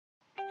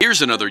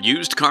Here's another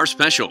used car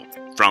special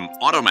from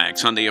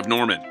AutoMax Hyundai of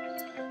Norman.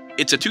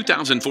 It's a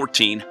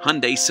 2014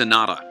 Hyundai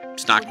Sonata,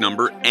 stock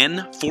number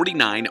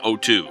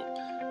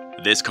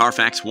N4902. This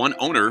Carfax One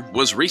owner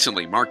was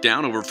recently marked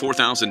down over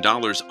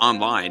 $4,000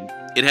 online.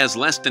 It has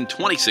less than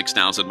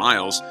 26,000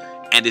 miles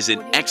and is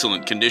in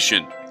excellent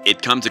condition.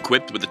 It comes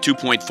equipped with a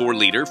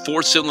 2.4-liter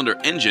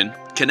four-cylinder engine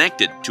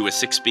connected to a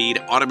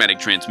 6-speed automatic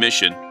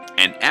transmission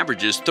and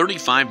averages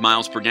 35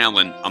 miles per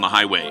gallon on the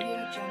highway.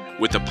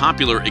 With the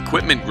popular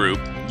equipment group,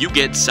 you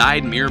get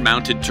side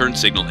mirror-mounted turn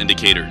signal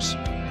indicators,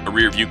 a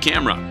rear-view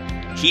camera,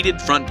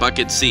 heated front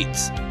bucket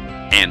seats,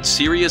 and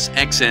Sirius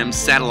XM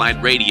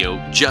satellite radio,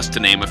 just to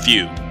name a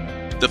few.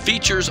 The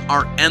features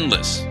are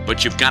endless,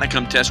 but you've got to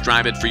come test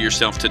drive it for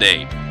yourself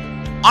today.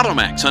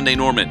 AutoMax Hyundai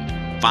Norman,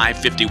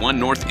 551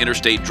 North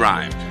Interstate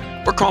Drive,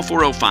 or call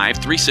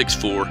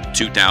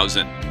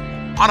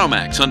 405-364-2000.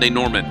 AutoMax Hyundai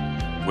Norman,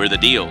 where the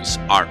deals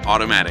are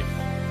automatic.